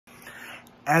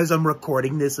As I'm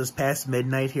recording this past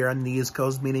midnight here on the East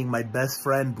Coast, meaning my best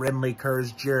friend Brinley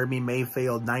Kerr's Jeremy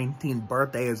Mayfield 19th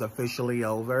birthday is officially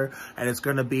over, and it's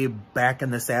going to be back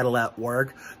in the saddle at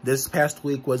work. This past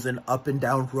week was an up and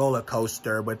down roller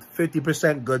coaster with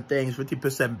 50% good things,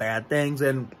 50% bad things,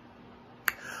 and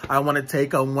I want to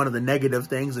take on one of the negative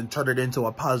things and turn it into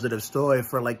a positive story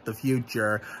for, like, the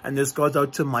future. And this goes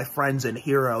out to my friends and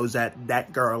heroes at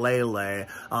That Girl Lele.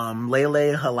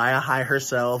 Lele, Halaya High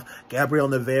herself, Gabrielle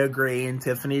Nevea Green,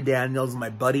 Tiffany Daniels, my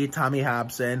buddy Tommy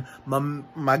Hobson,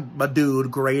 my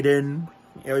dude, Graydon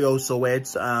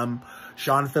Ariosowitz,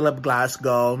 Sean Phillip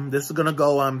Glasgow. This is going to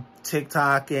go on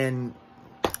TikTok and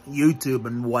YouTube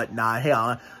and whatnot.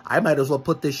 Hell, I might as well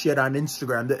put this shit on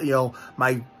Instagram. You know,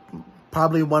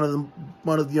 probably one of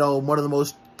the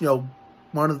most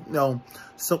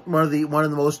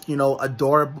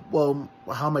adorable,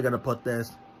 how am I gonna put this?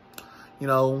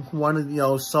 One of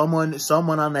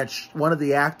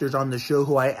the actors on the show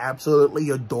who I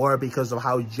absolutely adore because of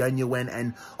how genuine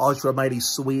and ultra mighty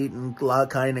sweet and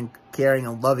kind and caring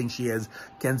and loving she is,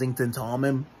 Kensington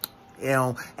Tallman.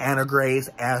 Anna Grace,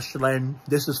 Ashlyn,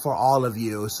 this is for all of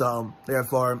you. So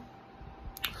therefore,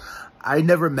 I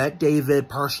never met David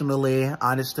personally,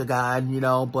 honest to God,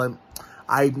 but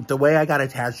the way I got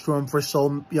attached to him for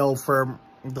for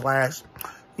the last,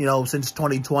 since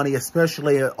 2020,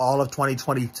 especially all of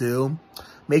 2022,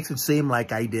 makes it seem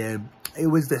like I did. It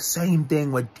was the same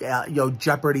thing with,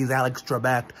 Jeopardy's Alex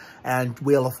Trebek and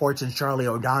Wheel of Fortune's Charlie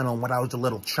O'Donnell when I was a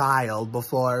little child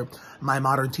before my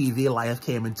modern TV life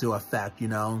came into effect,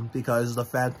 because the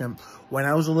fact that when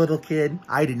I was a little kid,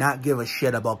 I did not give a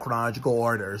shit about chronological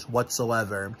orders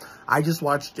whatsoever. I just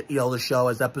watched, the show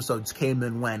as episodes came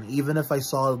and went. Even if I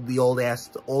saw the old ass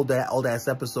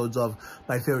episodes of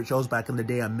my favorite shows back in the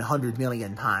day 100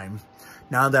 million times.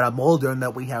 Now that I'm older and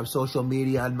that we have social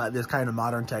media and this kind of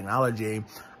modern technology,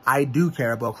 I do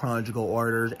care about chronological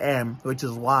orders, and which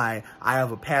is why I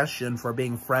have a passion for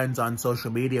being friends on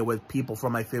social media with people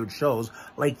from my favorite shows,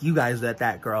 like you guys at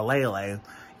That Girl Lele.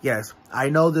 Yes,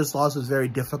 I know this loss is very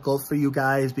difficult for you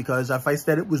guys, because if I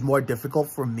said it was more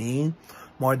difficult for me,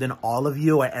 more than all of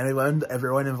you and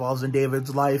everyone involved in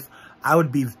David's life, I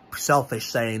would be selfish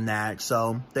saying that.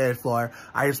 So, therefore,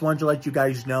 I just wanted to let you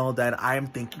guys know that I am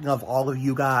thinking of all of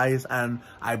you guys, and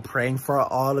I'm praying for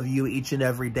all of you each and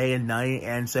every day and night,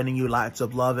 and sending you lots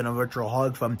of love and a virtual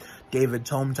hug from David's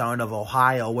hometown of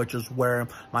Ohio, which is where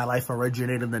my life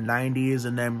originated in the 90s,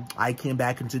 and then I came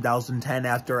back in 2010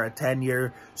 after a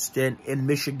 10-year stint in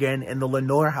Michigan in the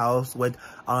Lenore house with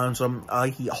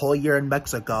a whole year in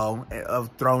Mexico,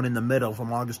 thrown in the middle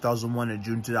from August 2001 to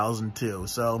June 2002.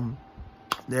 So,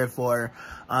 therefore,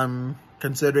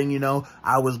 considering,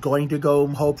 I was going to go,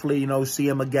 hopefully, see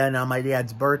him again on my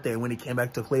dad's birthday when he came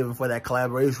back to Cleveland for that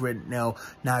collaboration with,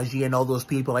 Najee and all those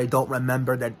people. I don't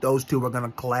remember that those two were going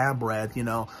to collaborate,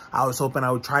 I was hoping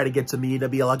I would try to get to be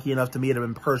lucky enough to meet him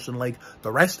in person like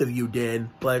the rest of you did,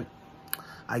 but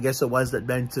I guess it wasn't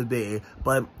meant to be.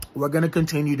 But we're going to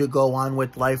continue to go on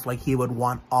with life like he would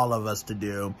want all of us to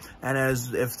do. And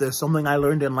if there's something I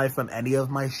learned in life from any of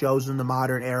my shows in the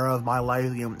modern era of my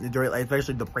life,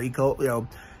 especially the pre-COVID,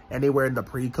 anywhere in the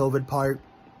pre-COVID part,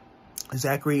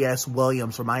 Zachary S.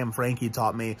 Williams from I Am Frankie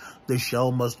taught me the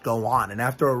show must go on. And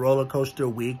after a roller coaster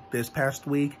week this past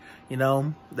week,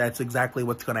 that's exactly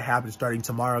what's going to happen starting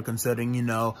tomorrow, considering,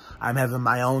 I'm having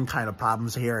my own kind of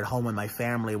problems here at home with my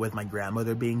family, with my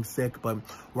grandmother being sick. But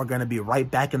we're going to be right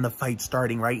back in the fight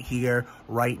starting right here,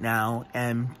 right now.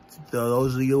 And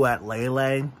those of you at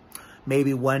Lele,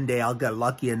 maybe one day I'll get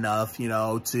lucky enough,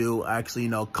 to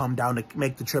actually, come down to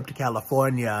make the trip to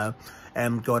California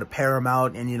and go to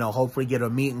Paramount and, hopefully get a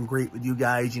meet and greet with you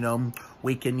guys.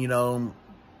 We can,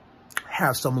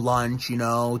 have some lunch,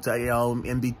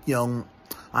 and be,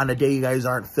 on a day you guys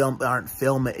aren't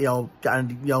filming,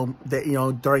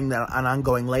 during an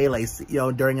ongoing Lele,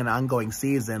 during an ongoing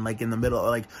season, like in the middle,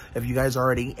 like if you guys are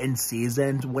already in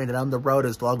season, waiting on the road,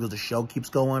 as long as the show keeps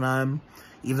going on,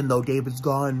 even though David's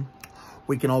gone,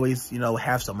 we can always,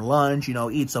 have some lunch,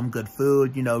 eat some good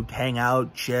food, hang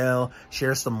out, chill,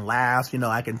 share some laughs.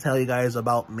 I can tell you guys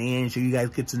about me and so you guys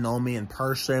get to know me in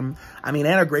person. I mean,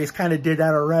 Anna Grace kind of did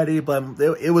that already, but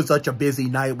it was such a busy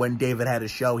night when David had a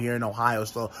show here in Ohio,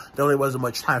 so there really wasn't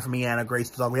much time for me and Anna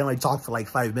Grace to talk. We only talked for like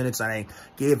 5 minutes, and I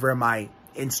gave her my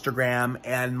Instagram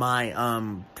and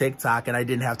my TikTok, and I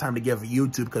didn't have time to give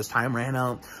YouTube because time ran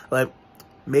out. But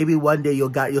maybe one day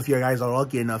if you guys are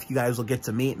lucky enough, you guys will get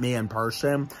to meet me in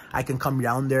person. I can come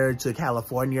down there to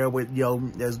California with,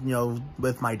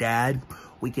 with my dad.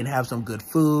 We can have some good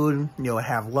food,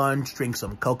 have lunch, drink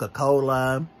some Coca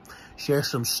Cola, share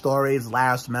some stories,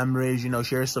 last memories, you know,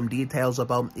 share some details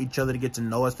about each other to get to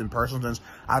know us in person, since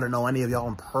I don't know any of y'all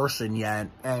in person yet.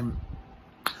 And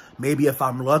maybe if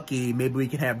I'm lucky, maybe we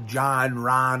can have John,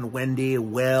 Ron, Wendy,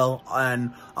 Will,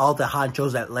 and all the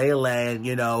honchos at Lele,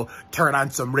 you know, turn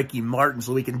on some Ricky Martin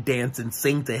so we can dance and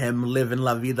sing to him, living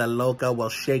La Vida Loca while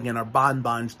shaking our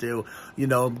bonbons to, you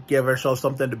know, give ourselves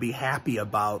something to be happy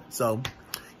about. So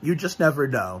you just never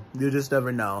know. You just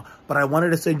never know. But I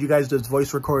wanted to send you guys this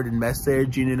voice recorded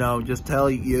message, you know, just tell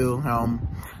you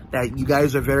that you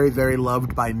guys are very, very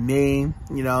loved by me.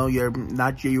 You know,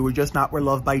 you were just not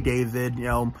loved by David. You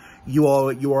know, you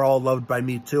are all loved by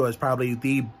me too, as probably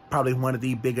one of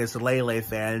the biggest Lele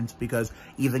fans, because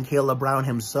even Caleb Brown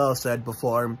himself said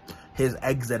before his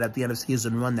exit at the end of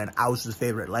season 1 that I was his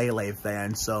favorite Lele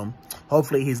fan. So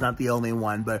hopefully he's not the only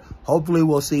one, but hopefully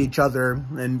we'll see each other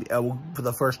and for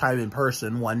the first time in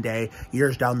person one day,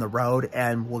 years down the road,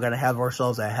 and we're gonna have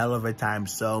ourselves a hell of a time.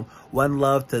 So one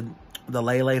love to the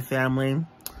Lele family.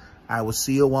 I will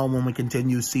see you all when we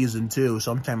continue season 2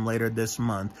 sometime later this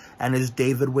month. And as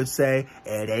David would say,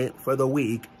 it ain't for the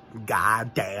weak.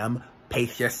 Goddamn,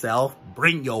 pace yourself,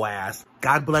 bring your ass.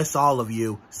 God bless all of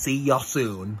you. See y'all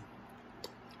soon.